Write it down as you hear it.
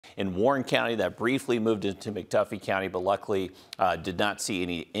in Warren County that briefly moved into McDuffie County, but luckily did not see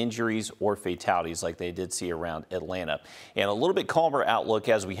any injuries or fatalities like they did see around Atlanta. And a little bit calmer outlook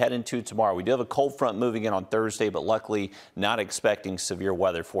as we head into tomorrow. We do have a cold front moving in on Thursday, but luckily not expecting severe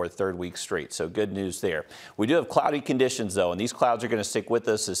weather for a third week straight. So good news there. We do have cloudy conditions though, and these clouds are going to stick with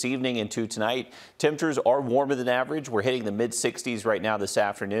us this evening into tonight. Temperatures are warmer than average. We're hitting the mid 60s right now this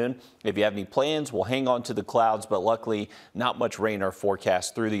afternoon. If you have any plans, we'll hang on to the clouds, but luckily not much rain or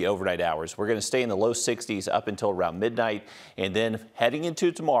forecast through the overnight hours. We're going to stay in the low 60s up until around midnight, and then heading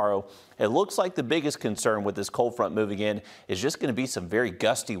into tomorrow, it looks like the biggest concern with this cold front moving in is just going to be some very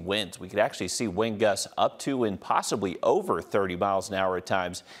gusty winds. We could actually see wind gusts up to and possibly over 30 miles an hour at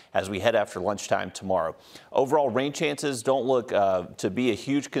times as we head after lunchtime tomorrow. Overall rain chances don't look to be a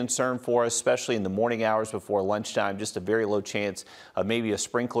huge concern for us, especially in the morning hours before lunchtime. Just a very low chance of maybe a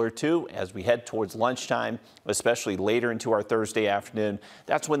sprinkler or two as we head towards lunchtime, especially later into our Thursday afternoon.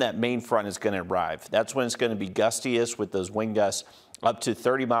 That's when that main front is going to arrive. That's when it's going to be gustiest with those wind gusts up to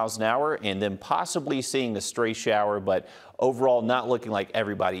 30 miles an hour, and then possibly seeing a stray shower, but overall not looking like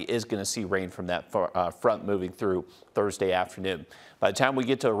everybody is going to see rain from that front moving through Thursday afternoon. By the time we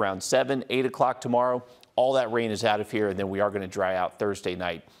get to around 7, 8 o'clock tomorrow, all that rain is out of here, and then we are going to dry out Thursday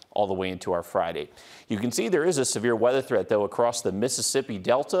night all the way into our Friday. You can see there is a severe weather threat, though, across the Mississippi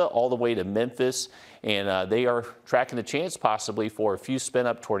Delta all the way to Memphis, and they are tracking the chance possibly for a few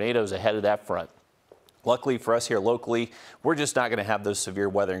spin-up tornadoes ahead of that front. Luckily for us here locally, we're just not going to have those severe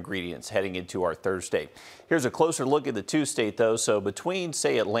weather ingredients heading into our Thursday. Here's a closer look at the two-state, though. So between,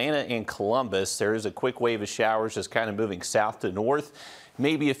 say, Atlanta and Columbus, there is a quick wave of showers just kind of moving south to north.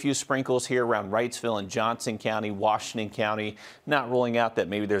 Maybe a few sprinkles here around Wrightsville and Johnson County, Washington County. Not ruling out that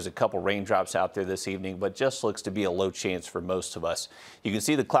maybe there's a couple raindrops out there this evening, but just looks to be a low chance for most of us. You can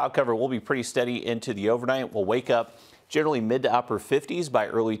see the cloud cover will be pretty steady into the overnight. We'll wake up generally mid to upper 50s by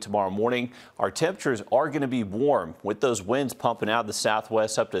early tomorrow morning. Our temperatures are going to be warm with those winds pumping out of the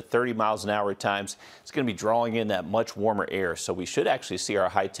southwest up to 30 miles an hour at times. It's going to be drawing in that much warmer air, so we should actually see our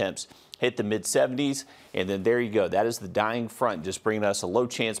high temps hit the mid 70s, and then there you go. That is the dying front, just bringing us a low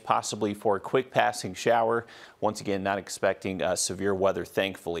chance possibly for a quick passing shower. Once again, not expecting severe weather,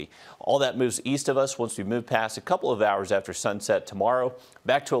 thankfully. All that moves east of us once we move past a couple of hours after sunset tomorrow.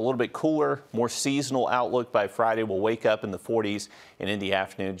 Back to a little bit cooler, more seasonal outlook by Friday. We'll wake up in the 40s, and in the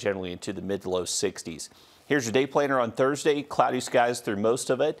afternoon, generally into the mid to low 60s. Here's your day planner on Thursday. Cloudy skies through most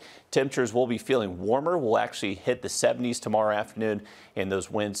of it. Temperatures will be feeling warmer. We'll actually hit the 70s tomorrow afternoon, and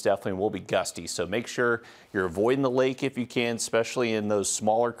those winds definitely will be gusty. So make sure you're avoiding the lake if you can, especially in those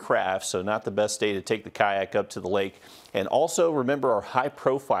smaller crafts. So not the best day to take the kayak up to the lake. And also remember our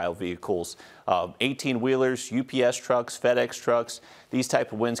high-profile vehicles, 18-wheelers, UPS trucks, FedEx trucks. These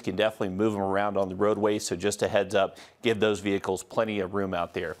type of winds can definitely move them around on the roadway. So just a heads up, give those vehicles plenty of room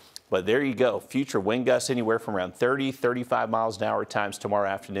out there. But there you go. Future wind gusts anywhere from around 30, 35 miles an hour at times tomorrow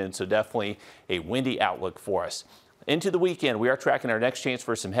afternoon. So definitely a windy outlook for us. Into the weekend, we are tracking our next chance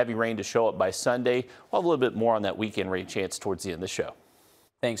for some heavy rain to show up by Sunday. We'll have a little bit more on that weekend rain chance towards the end of the show.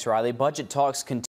 Thanks, Riley. Budget talks continue.